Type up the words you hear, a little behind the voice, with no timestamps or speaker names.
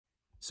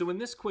So in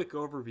this quick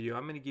overview,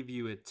 I'm going to give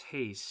you a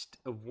taste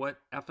of what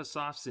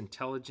Ephesoft's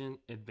intelligent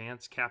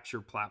advanced capture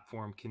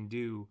platform can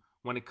do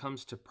when it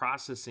comes to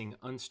processing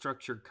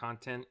unstructured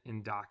content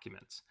in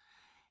documents.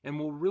 And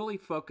we'll really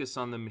focus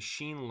on the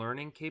machine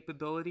learning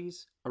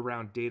capabilities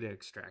around data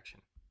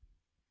extraction.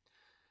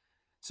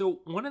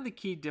 So one of the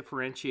key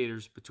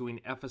differentiators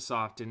between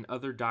Ephesoft and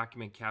other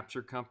document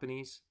capture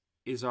companies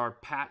is our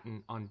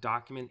patent on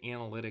document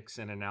analytics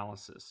and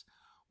analysis.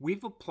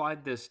 We've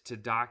applied this to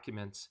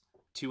documents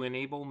to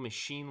enable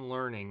machine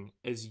learning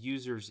as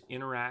users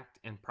interact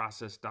and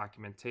process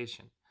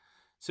documentation.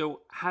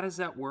 So how does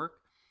that work?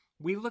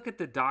 We look at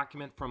the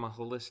document from a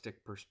holistic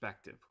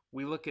perspective.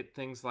 We look at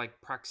things like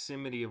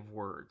proximity of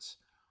words,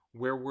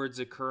 where words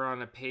occur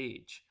on a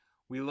page.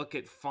 We look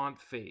at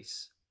font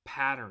face,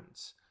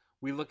 patterns.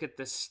 We look at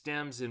the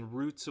stems and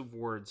roots of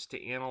words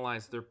to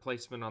analyze their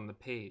placement on the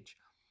page.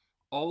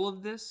 All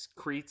of this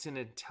creates an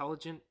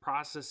intelligent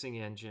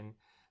processing engine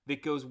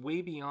that goes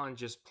way beyond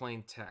just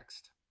plain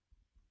text.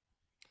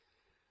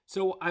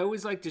 So I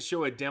always like to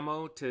show a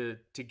demo to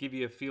give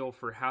you a feel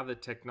for how the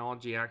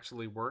technology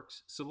actually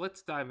works. So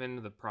let's dive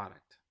into the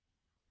product.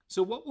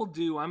 So what we'll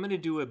do, I'm going to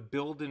do a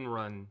build and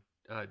run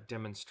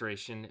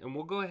demonstration, and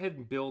we'll go ahead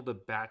and build a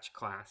batch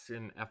class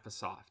in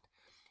Ephesoft.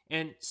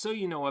 And so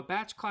you know, a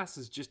batch class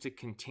is just a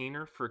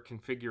container for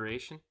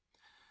configuration.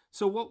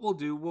 So what we'll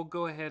do, we'll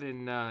go ahead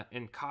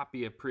and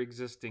copy a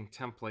pre-existing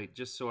template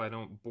just so I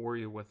don't bore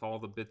you with all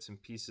the bits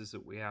and pieces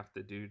that we have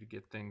to do to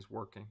get things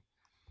working.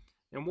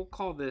 And we'll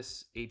call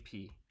this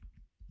AP.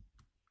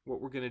 What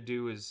we're going to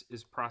do is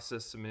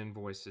process some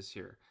invoices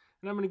here.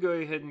 And I'm going to go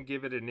ahead and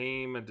give it a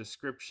name, a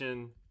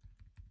description.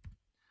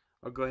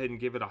 I'll go ahead and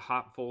give it a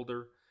hot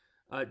folder.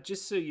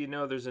 Just so you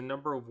know, there's a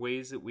number of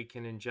ways that we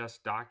can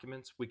ingest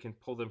documents. We can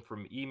pull them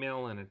from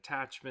email and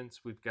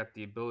attachments. We've got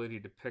the ability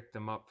to pick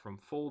them up from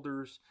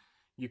folders.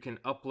 You can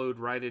upload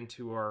right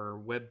into our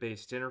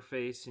web-based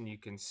interface and you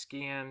can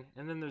scan.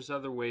 And then there's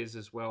other ways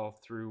as well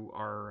through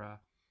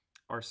our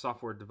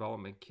software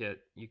development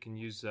kit. You can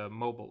use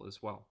mobile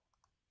as well.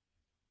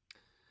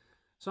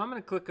 So I'm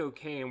going to click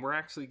OK, and we're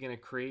actually going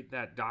to create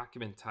that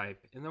document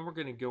type, and then we're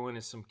going to go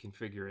into some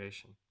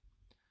configuration.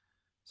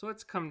 So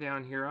let's come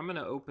down here. I'm going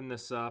to open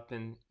this up,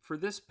 and for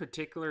this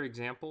particular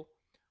example,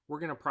 we're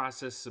going to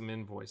process some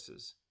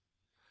invoices.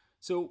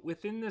 So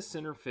within this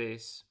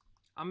interface,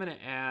 I'm going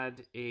to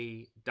add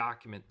a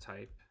document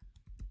type,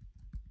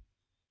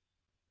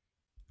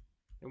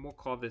 and we'll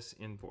call this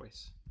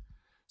invoice.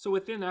 So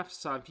within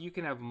Ephesoft, you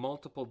can have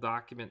multiple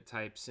document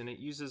types, and it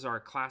uses our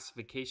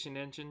classification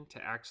engine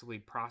to actually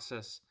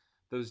process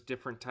those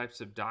different types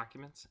of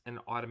documents and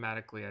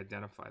automatically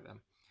identify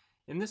them.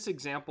 In this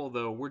example,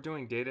 though, we're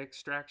doing data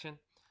extraction,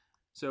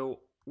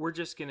 so we're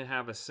just going to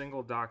have a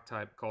single doc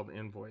type called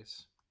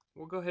invoice.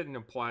 We'll go ahead and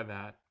apply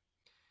that.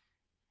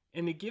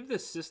 And to give the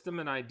system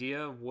an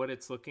idea of what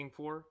it's looking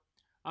for,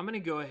 I'm going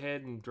to go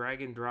ahead and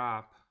drag and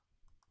drop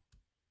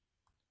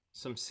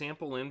some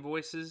sample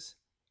invoices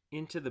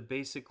into the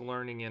basic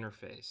learning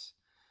interface.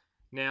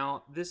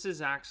 Now, this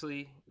is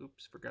actually,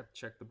 oops, forgot to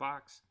check the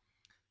box.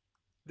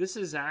 This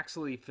is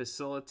actually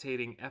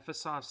facilitating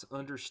Ephesoft's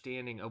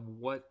understanding of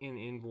what an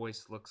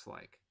invoice looks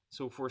like.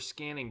 So if we're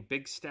scanning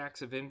big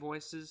stacks of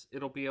invoices,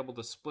 it'll be able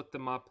to split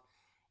them up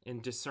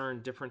and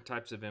discern different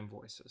types of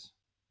invoices.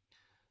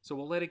 So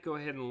we'll let it go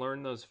ahead and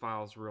learn those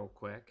files real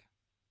quick.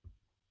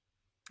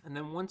 And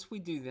then once we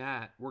do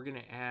that, we're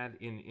going to add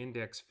an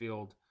index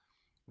field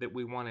that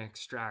we want to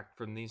extract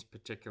from these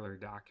particular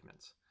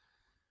documents.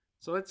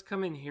 So let's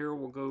come in here.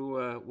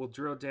 We'll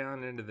drill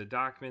down into the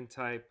document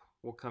type.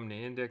 We'll come to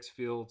index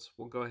fields.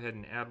 We'll go ahead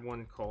and add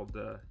one called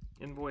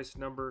invoice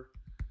number,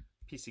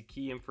 piece of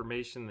key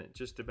information that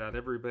just about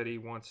everybody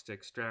wants to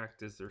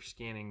extract as they're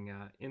scanning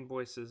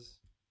invoices.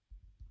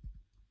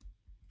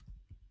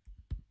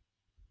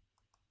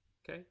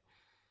 Okay,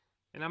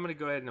 and I'm going to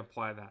go ahead and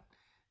apply that.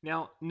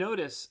 Now,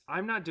 notice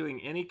I'm not doing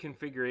any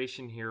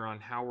configuration here on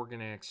how we're going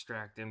to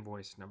extract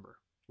invoice number.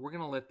 We're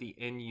going to let the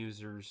end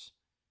users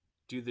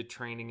do the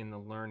training and the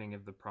learning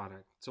of the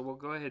product. So we'll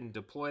go ahead and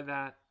deploy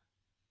that.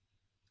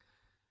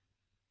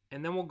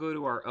 And then we'll go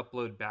to our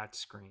upload batch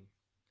screen.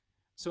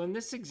 So in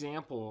this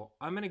example,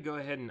 I'm going to go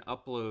ahead and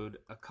upload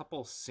a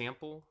couple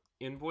sample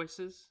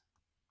invoices.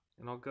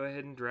 And I'll go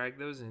ahead and drag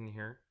those in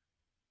here.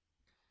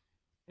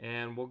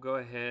 And we'll go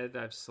ahead,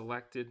 I've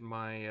selected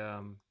my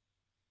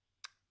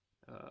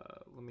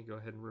let me go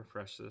ahead and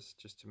refresh this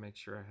just to make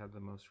sure I have the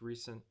most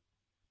recent.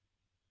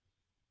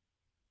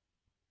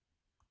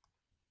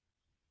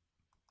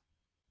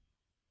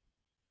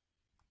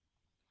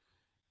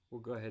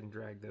 We'll go ahead and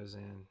drag those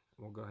in.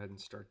 We'll go ahead and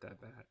start that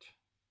batch.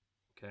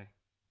 Okay.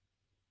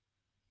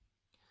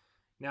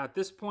 Now at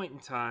this point in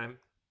time,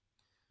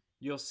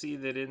 you'll see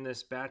that in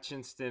this batch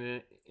instance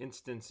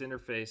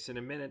interface, in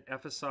a minute,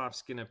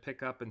 Ephesoft's going to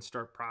pick up and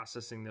start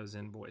processing those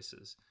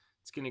invoices.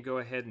 It's going to go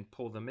ahead and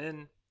pull them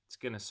in. It's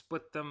going to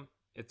split them.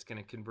 It's going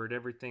to convert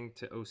everything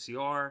to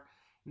OCR,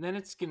 and then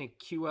it's going to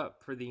queue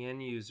up for the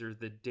end user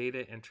the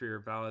data entry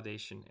or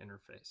validation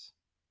interface.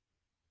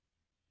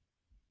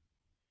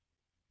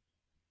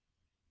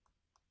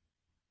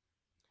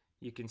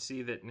 You can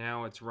see that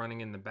now it's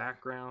running in the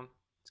background.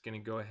 It's going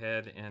to go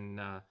ahead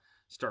and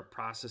start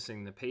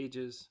processing the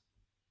pages.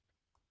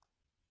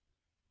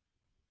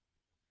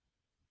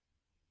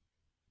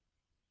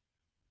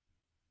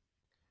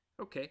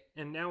 Okay,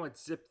 and now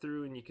it's zipped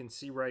through, and you can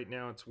see right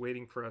now it's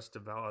waiting for us to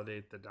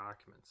validate the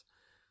documents.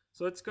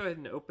 So let's go ahead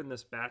and open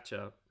this batch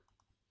up.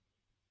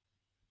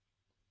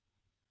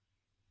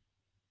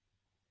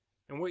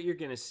 And what you're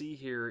going to see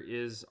here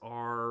is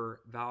our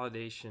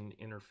validation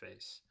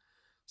interface.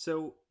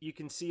 So you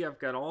can see I've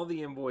got all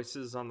the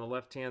invoices on the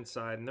left-hand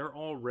side, and they're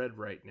all red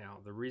right now.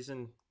 The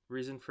reason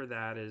for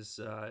that is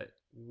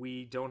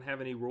we don't have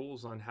any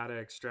rules on how to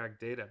extract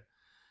data.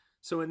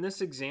 So in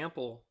this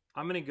example,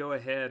 I'm going to go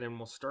ahead and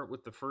we'll start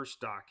with the first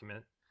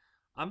document.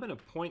 I'm going to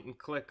point and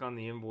click on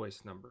the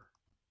invoice number.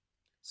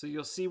 So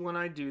you'll see when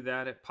I do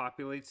that, it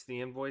populates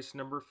the invoice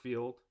number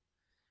field,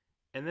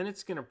 and then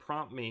it's going to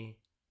prompt me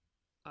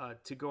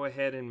to go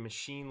ahead and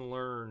machine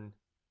learn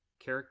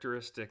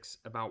characteristics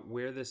about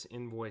where this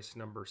invoice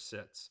number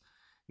sits.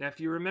 Now, if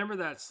you remember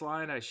that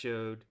slide I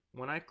showed,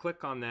 when I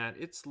click on that,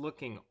 it's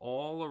looking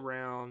all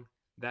around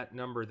that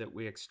number that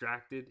we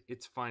extracted.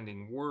 It's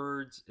finding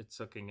words, it's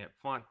looking at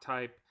font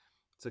type,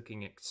 it's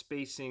looking at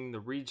spacing,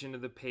 the region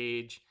of the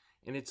page,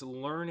 and it's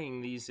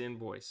learning these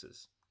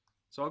invoices.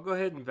 So I'll go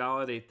ahead and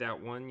validate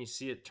that one. You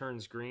see it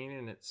turns green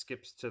and it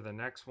skips to the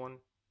next one.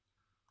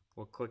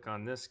 We'll click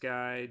on this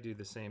guy, do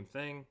the same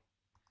thing.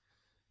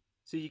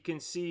 So you can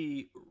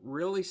see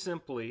really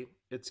simply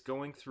it's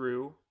going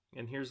through,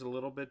 and here's a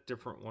little bit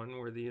different one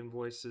where the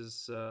invoice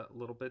is a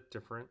little bit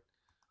different.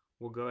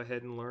 We'll go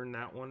ahead and learn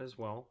that one as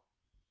well.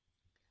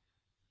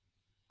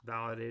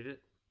 Validate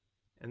it,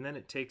 and then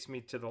it takes me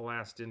to the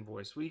last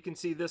invoice. Well, you can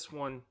see this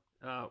one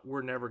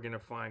we're never going to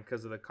find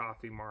because of the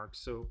coffee mark,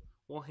 so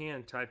we'll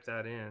hand type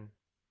that in.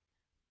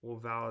 We'll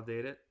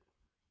validate it,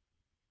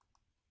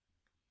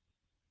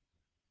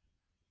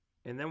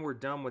 and then we're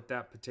done with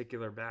that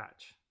particular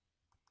batch.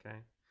 Okay,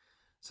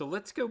 so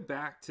let's go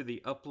back to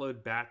the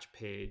upload batch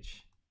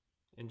page,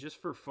 and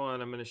just for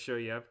fun I'm going to show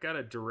you I've got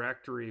a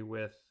directory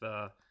with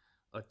a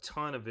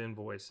ton of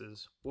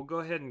invoices. We'll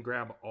go ahead and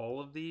grab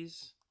all of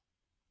these,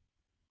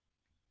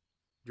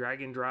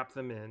 drag and drop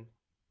them in,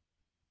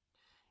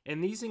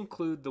 and these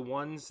include the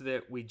ones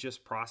that we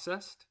just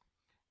processed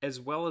as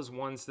well as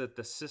ones that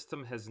the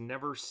system has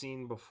never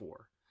seen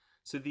before.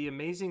 So the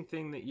amazing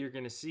thing that you're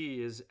going to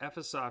see is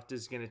Ephesoft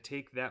is going to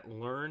take that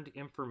learned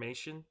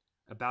information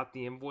about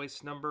the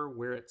invoice number,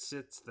 where it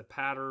sits, the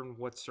pattern,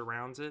 what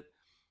surrounds it,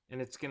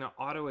 and it's going to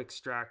auto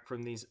extract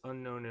from these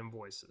unknown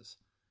invoices.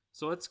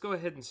 So let's go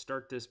ahead and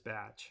start this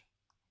batch.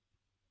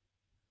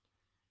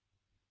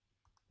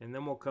 And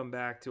then we'll come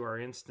back to our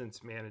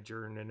instance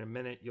manager, and in a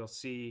minute you'll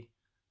see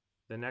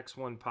the next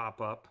one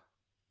pop up.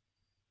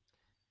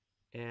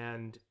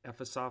 And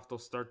Ephesoft will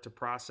start to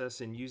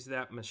process and use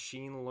that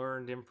machine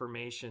learned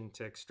information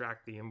to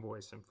extract the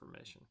invoice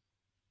information.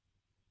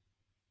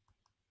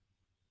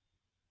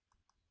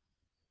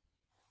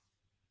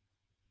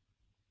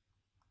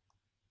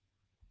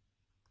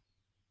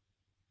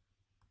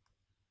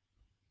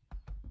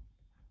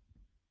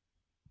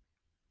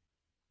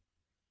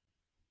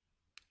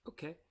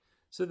 Okay,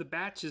 so the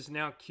batch is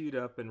now queued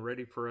up and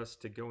ready for us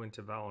to go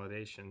into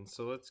validation.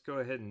 So let's go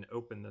ahead and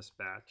open this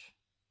batch.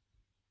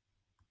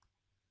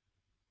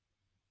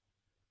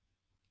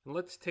 And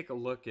let's take a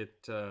look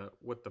at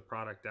what the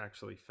product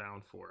actually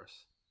found for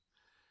us.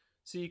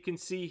 So you can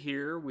see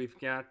here we've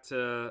got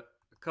a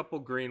couple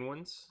green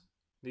ones.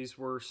 These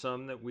were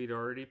some that we'd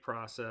already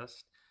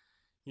processed.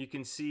 You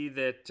can see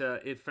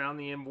that it found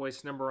the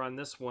invoice number on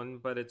this one,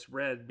 but it's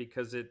red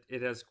because it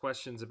has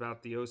questions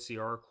about the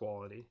OCR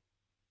quality.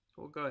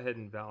 So we'll go ahead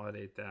and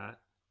validate that.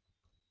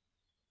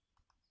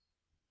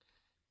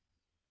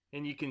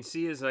 And you can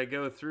see as I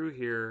go through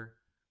here,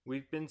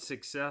 we've been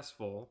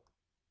successful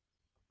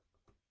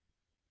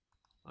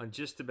on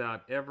just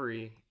about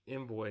every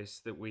invoice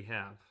that we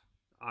have.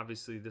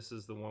 Obviously, this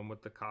is the one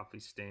with the coffee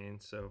stain,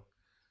 so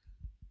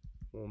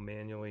we'll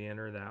manually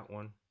enter that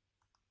one.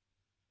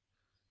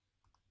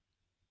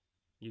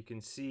 You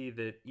can see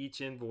that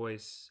each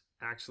invoice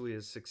actually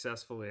is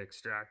successfully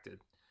extracted.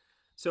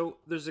 So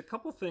there's a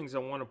couple things I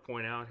want to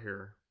point out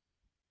here.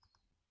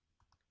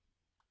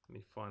 Let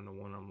me find the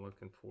one I'm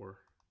looking for.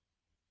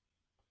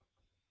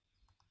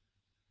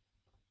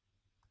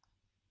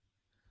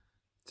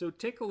 So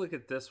take a look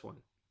at this one.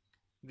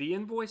 The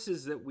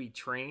invoices that we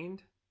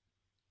trained,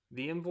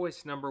 the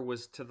invoice number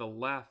was to the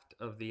left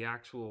of the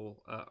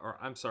actual,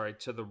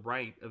 to the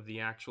right of the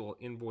actual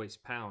invoice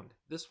pound.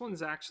 This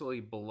one's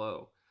actually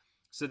below.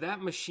 So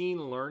that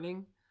machine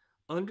learning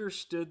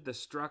understood the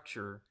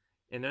structure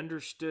and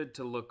understood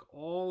to look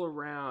all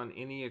around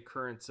any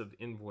occurrence of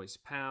invoice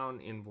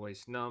pound,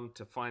 invoice num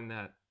to find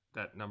that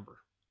number.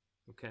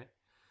 Okay.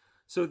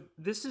 So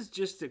this is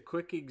just a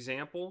quick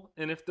example.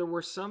 And if there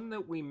were some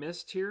that we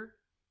missed here,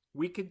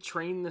 we could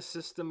train the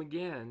system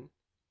again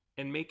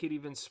and make it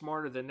even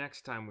smarter the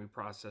next time we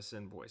process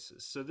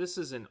invoices. So this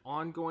is an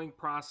ongoing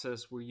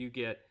process where you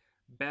get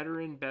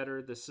better and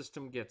better. The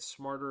system gets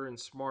smarter and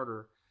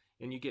smarter.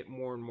 and you get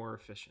more and more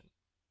efficient.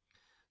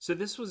 So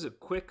this was a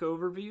quick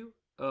overview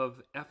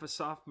of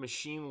Ephesoft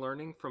machine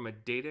learning from a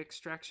data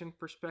extraction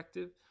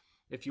perspective.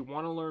 If you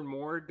want to learn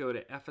more, go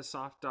to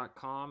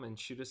ephesoft.com and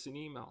shoot us an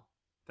email.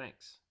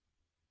 Thanks.